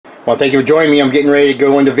Well, thank you for joining me. I'm getting ready to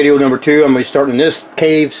go into video number 2. I'm going to be starting this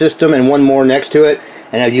cave system and one more next to it.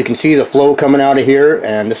 And as you can see, the flow coming out of here,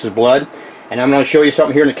 and this is blood. And I'm going to show you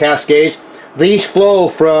something here in the Cascades. These flow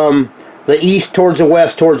from the east towards the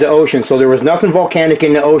west towards the ocean. So there was nothing volcanic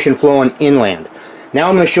in the ocean flowing inland. Now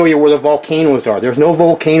I'm going to show you where the volcanoes are. There's no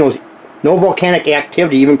volcanoes, no volcanic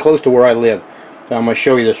activity even close to where I live. So I'm going to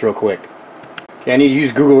show you this real quick. Okay, I need to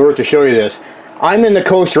use Google Earth to show you this. I'm in the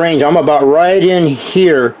Coast Range. I'm about right in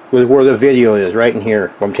here with where the video is, right in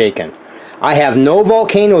here I'm taking. I have no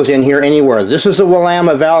volcanoes in here anywhere. This is the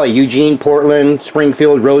Willamette Valley, Eugene, Portland,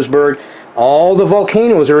 Springfield, Roseburg. All the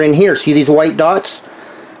volcanoes are in here. See these white dots?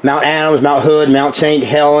 Mount Adams, Mount Hood, Mount St.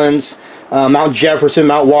 Helens, Mount Jefferson,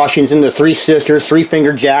 Mount Washington, the Three Sisters, Three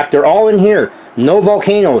Finger Jack. They're all in here. No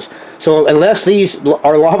volcanoes. So unless these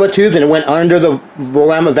are lava tubes and it went under the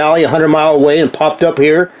Willamette Valley 100-mile away and popped up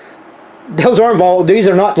here, these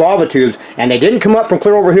are not lava tubes, and they didn't come up from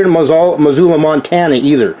clear over here to Missoula, Montana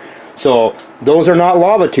either. So those are not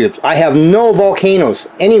lava tubes. I have no volcanoes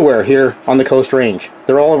anywhere here on the Coast Range.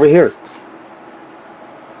 They're all over here.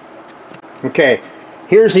 Okay,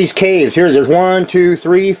 here's these caves. There's 1, 2,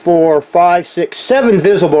 3, 4, 5, 6, 7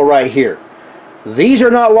 visible right here. These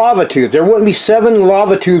are not lava tubes. There wouldn't be 7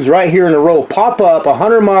 lava tubes right here in a row pop up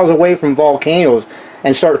 100 miles away from volcanoes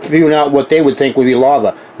and start spewing out what they would think would be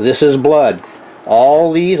lava. This is blood.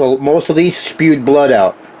 Most of these spewed blood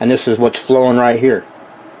out, and this is what's flowing right here.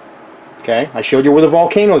 Okay, I showed you where the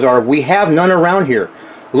volcanoes are. We have none around here.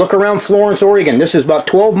 Look around Florence, Oregon. This is about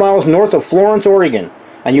 12 miles north of Florence, Oregon,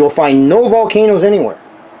 and you'll find no volcanoes anywhere.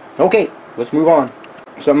 Okay, let's move on.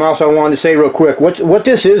 Something else I wanted to say real quick. What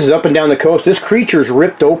this is up and down the coast, this creature's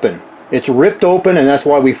ripped open. It's ripped open, and that's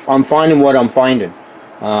why I'm finding what I'm finding.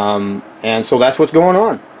 And so that's what's going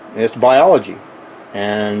on. It's biology,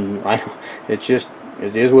 and it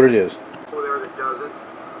is what it is.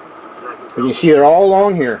 And you see they're all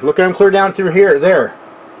along here. Look at them clear down through here, there.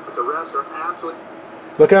 But the rest are absolutely.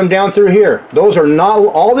 Look at them down through here. Those are not.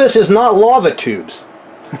 All this is not lava tubes.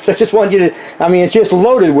 So I just want you to. I mean, it's just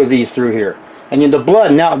loaded with these through here, and in the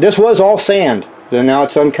blood. Now this was all sand. Then now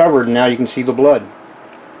it's uncovered, and now you can see the blood.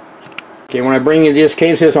 Okay, when I bring you this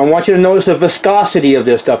cave system, I want you to notice the viscosity of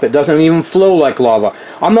this stuff. It doesn't even flow like lava.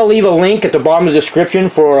 I'm going to leave a link at the bottom of the description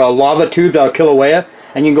for a lava tube out of Kilauea,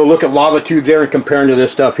 and you can go look at lava tube there and compare them to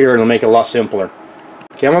this stuff here, and it'll make it a lot simpler.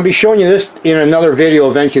 Okay, I'm going to be showing you this in another video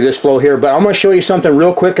eventually, this flow here, but I'm going to show you something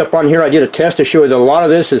real quick up on here. I did a test to show you that a lot of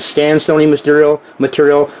this is sandstone material,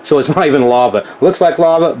 so it's not even lava. Looks like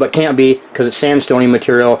lava, but can't be because it's sandstone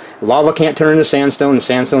material. Lava can't turn into sandstone, and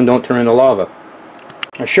sandstone don't turn into lava.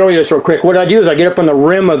 I'll show you this real quick. What I do is I get up on the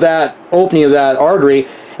rim of that opening of that artery,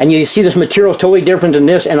 and you see this material is totally different than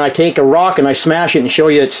this, and I take a rock and I smash it and show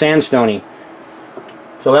you it's sandstone-y.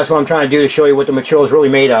 So that's what I'm trying to do, to show you what the material is really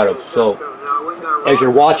made out of. So as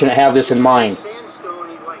you're watching it, have this in mind.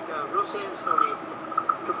 Sandstone-y, like real sandstone-y,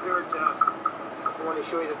 compared to, I want to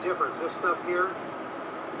show you the difference. This stuff here,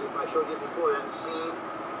 I showed you before, that seam,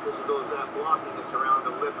 this is that blocking that's around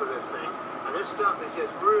the lip of this thing. And this stuff is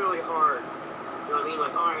just really hard. You know what I mean?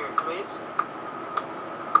 Like iron. I mean,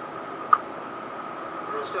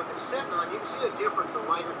 and the stuff it's sitting on, you can see the difference, the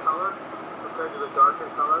lighter color compared to the darker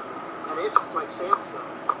color. And it's like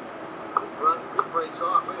sandstone. It breaks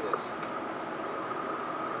off. Look at this.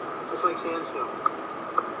 Just like sandstone.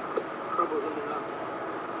 Crumbles into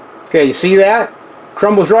nothing. Okay, you see that?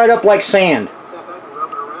 Crumbles right up like sand. In fact, I can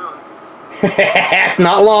rub it around. It's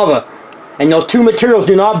not lava. And those two materials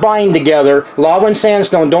do not bind together. Lava and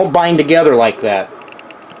sandstone don't bind together like that.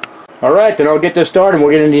 Alright, then I'll get this started. We'll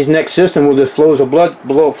get into these next system with this flow of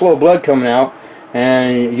blood coming out.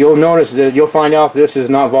 And you'll notice that you'll find out this is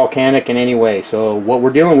not volcanic in any way. So what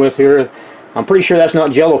we're dealing with here, I'm pretty sure that's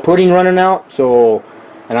not Jello pudding running out. So,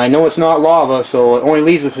 and I know it's not lava, so it only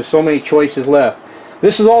leaves us with so many choices left.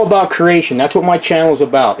 This is all about creation. That's what my channel is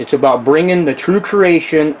about. It's about bringing the true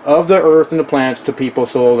creation of the earth and the planets to people,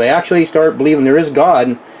 so they actually start believing there is God,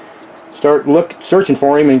 and start searching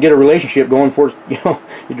for Him, and get a relationship going for,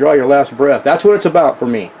 you draw your last breath. That's what it's about for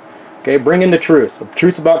me. Okay, bringing the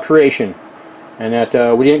truth about creation, and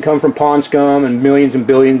that we didn't come from pond scum and millions and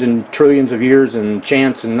billions and trillions of years and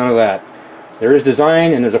chance and none of that. There is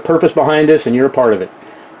design, and there's a purpose behind this, and you're a part of it.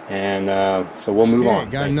 And so we'll move on.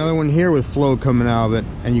 Got another one here with flow coming out of it,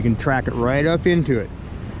 and you can track it right up into it,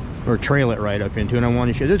 or trail it right up into it. And I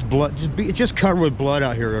want to show you this blood. It's just covered with blood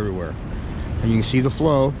out here everywhere, and you can see the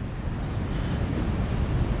flow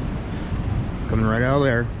coming right out of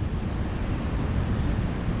there.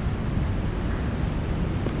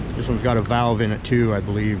 This one's got a valve in it too, I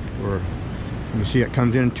believe, or you see it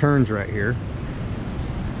comes in and turns right here.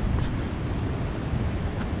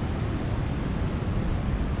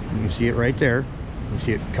 You can see it right there. You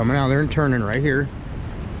see it coming out there and turning right here.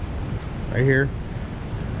 Right here.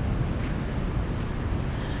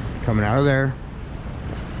 Coming out of there.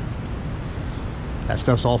 That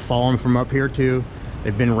stuff's all fallen from up here too.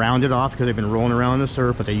 They've been rounded off because they've been rolling around in the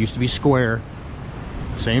surf, but they used to be square.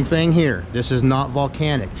 Same thing here. This is not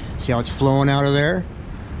volcanic. See how it's flowing out of there?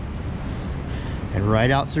 And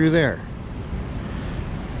right out through there.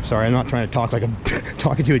 Sorry, I'm not trying to talk like I'm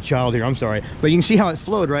talking to a child here. I'm sorry. But you can see how it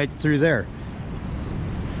flowed right through there.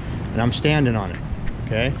 And I'm standing on it.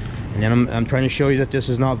 Okay? And then I'm trying to show you that this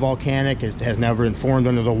is not volcanic. It has never been formed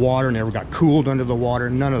under the water, never got cooled under the water,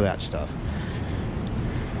 none of that stuff.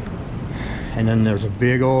 And then there's a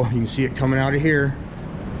big old, you can see it coming out of here.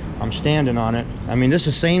 I'm standing on it. I mean, this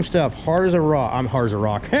is the same stuff, hard as a rock. I'm hard as a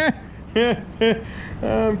rock.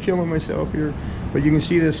 I'm killing myself here. But you can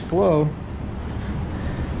see this flow.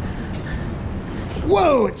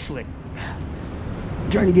 Whoa, it's slick.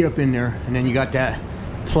 I'm trying to get up in there. And then you got that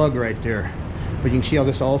plug right there. But you can see how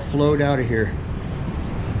this all flowed out of here.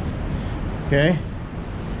 Okay?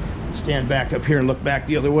 Stand back up here and look back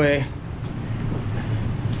the other way.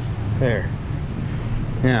 There.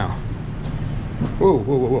 Now. Whoa,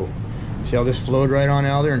 whoa, whoa, whoa. See how this flowed right on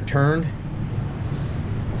out there and turned?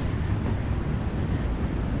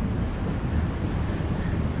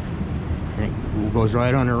 And it goes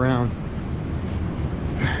right on around.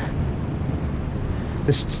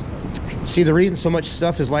 This, see, the reason so much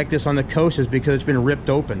stuff is like this on the coast is because it's been ripped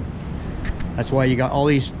open. That's why you got all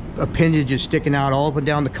these appendages sticking out all up and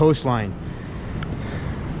down the coastline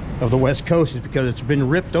of the west coast, is because it's been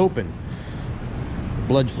ripped open.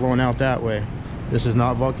 Blood's flowing out that way. This is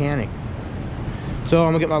not volcanic. So I'm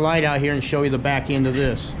gonna get my light out here and show you the back end of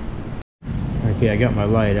this. Okay, I got my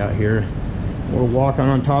light out here. We're walking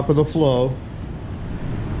on top of the flow.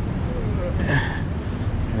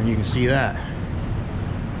 And you can see that.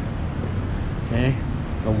 Okay,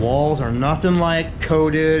 the walls are nothing like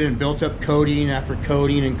coated and built up coating after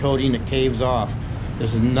coating and coating that caves off.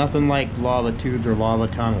 This is nothing like lava tubes or lava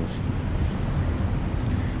tunnels.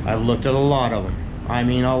 I've looked at a lot of them. I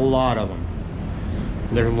mean a lot of them.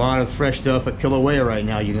 There's a lot of fresh stuff at Kilauea right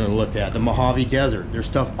now you're going to look at. The Mojave Desert. There's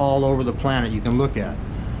stuff all over the planet you can look at.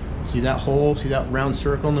 See that hole? See that round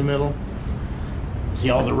circle in the middle? See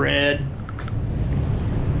all the red?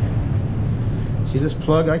 See this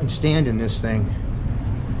plug? I can stand in this thing.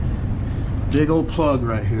 Big old plug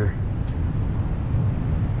right here.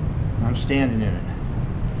 I'm standing in it.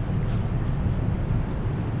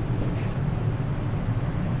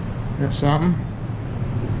 That's something.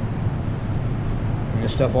 And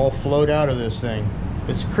this stuff all flowed out of this thing.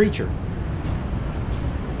 It's a creature.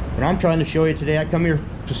 But I'm trying to show you today, I come here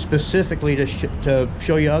specifically to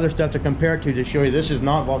show you other stuff to compare it to show you this is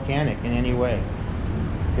not volcanic in any way.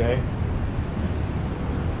 Okay?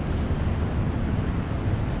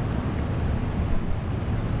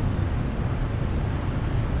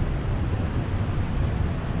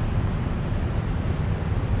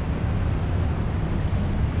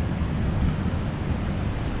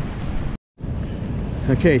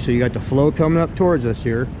 Okay, so you got the flow coming up towards us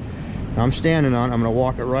here. I'm standing on, I'm gonna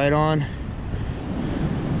walk it right on.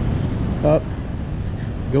 Up,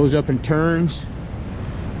 goes up and turns.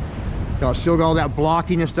 Got still got all that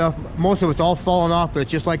blocking and stuff. Most of it's all falling off, but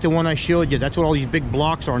it's just like the one I showed you. That's what all these big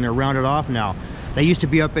blocks are, and they're rounded off now. They used to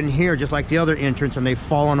be up in here, just like the other entrance, and they've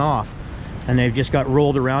fallen off. And they've just got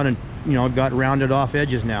rolled around and, you know, got rounded off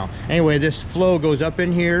edges now. Anyway, this flow goes up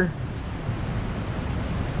in here,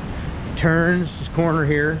 turns this corner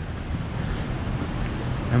here,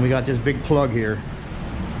 and we got this big plug here.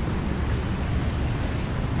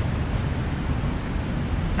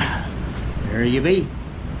 There you be.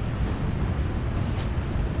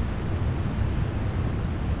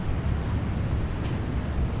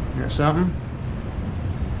 There's something.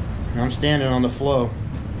 I'm standing on the flow.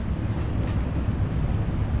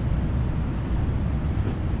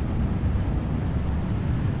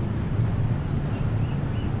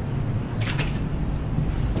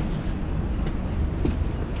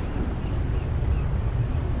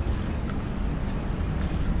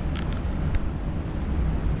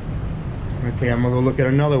 Okay, I'm gonna go look at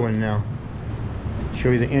another one now.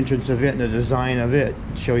 Show you the entrance of it and the design of it.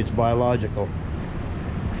 Show you it's biological.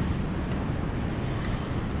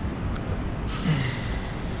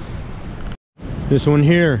 This one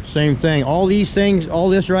here, same thing. All these things, all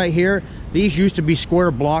this right here, these used to be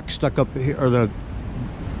square blocks stuck up here, or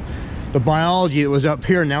the biology that was up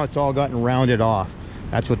here. Now it's all gotten rounded off.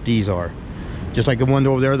 That's what these are. Just like the one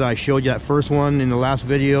over there that I showed you, that first one in the last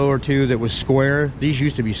video or two that was square. These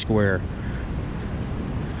used to be square.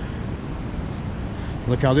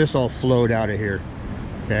 Look how this all flowed out of here.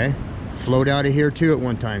 Okay, flowed out of here too at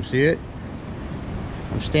one time. See it?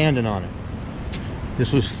 I'm standing on it.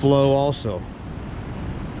 This was flow also.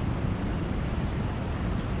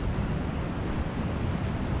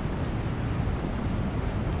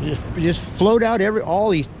 Just flowed out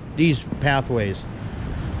all these pathways.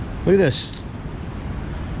 Look at this.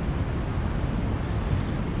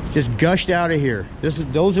 Just gushed out of here.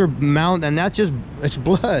 Those are and that's just, it's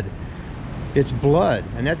blood. It's blood,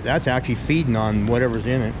 and that's actually feeding on whatever's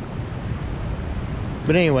in it.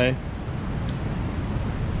 But anyway,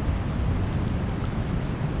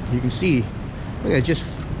 you can see, look,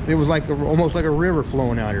 it was like almost like a river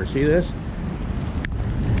flowing out here. See this?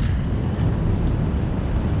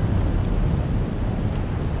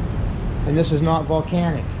 And this is not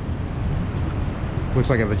volcanic. Looks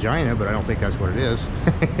like a vagina, but I don't think that's what it is.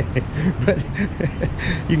 But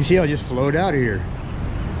you can see how it just flowed out of here.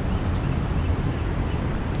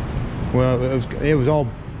 Well, it was all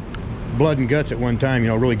blood and guts at one time, you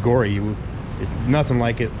know, really gory. It's nothing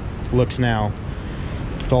like it looks now.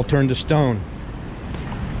 It's all turned to stone.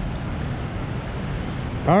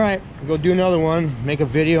 All right, go do another one. Make a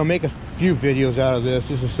video, make a few videos out of this.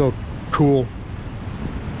 This is so cool.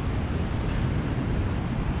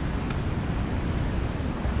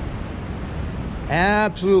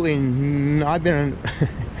 Absolutely. I've been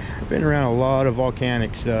been around a lot of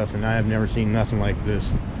volcanic stuff, and I have never seen nothing like this.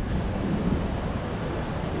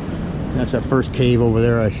 That's that first cave over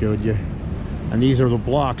there I showed you, and these are the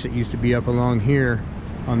blocks that used to be up along here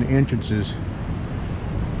on the entrances.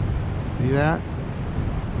 See that?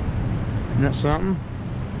 Isn't that something?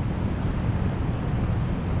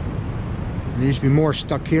 There used to be more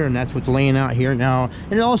stuck here, and that's what's laying out here now.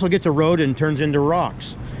 And it also gets eroded and turns into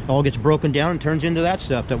rocks. It all gets broken down and turns into that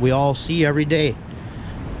stuff that we all see every day.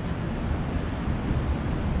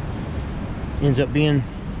 Ends up being,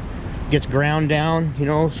 gets ground down, you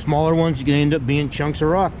know, smaller ones, you can end up being chunks of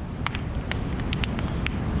rock.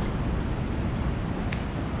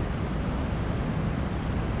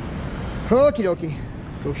 Okie dokie.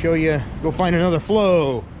 Go show you, go find another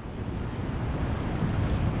flow.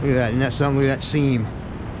 Look at that, isn't that something? Look at that seam.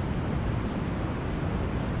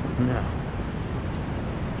 No.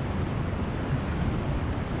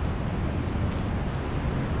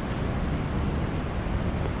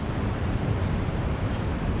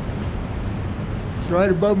 It's right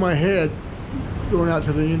above my head, going out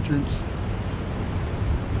to the entrance.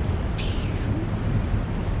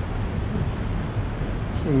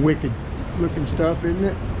 Some wicked looking stuff, isn't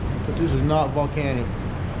it? But this is not volcanic.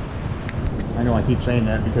 I know I keep saying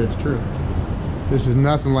that because it's true. This is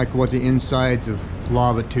nothing like what the insides of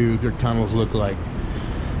lava tubes or tunnels look like.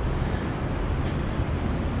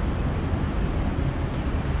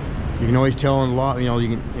 You can always tell in lava, you know,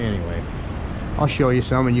 you can, anyway. I'll show you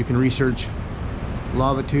some, and you can research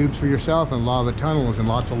lava tubes for yourself and lava tunnels and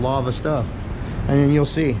lots of lava stuff. And then you'll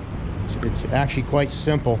see. It's actually quite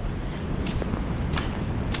simple.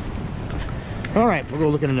 All right, we'll go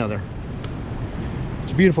look at another.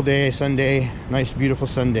 It's a beautiful day, Sunday, nice, beautiful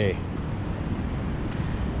Sunday.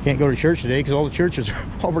 Can't go to church today because all of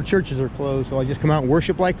our churches are closed. So I just come out and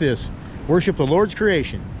worship like this. Worship the Lord's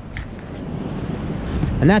creation.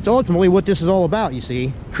 And that's ultimately what this is all about, you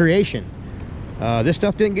see, creation. This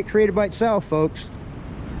stuff didn't get created by itself, folks.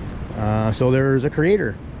 So there's a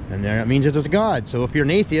creator, and that means that there's a God. So if you're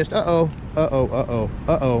an atheist, uh-oh.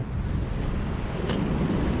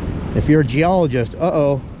 If you're a geologist,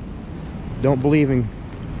 don't believe in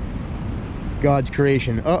God's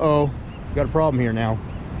creation, got a problem here now.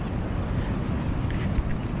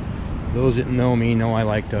 Those that know me know I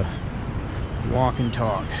like to walk and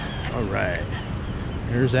talk. All right,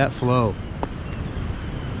 here's that flow.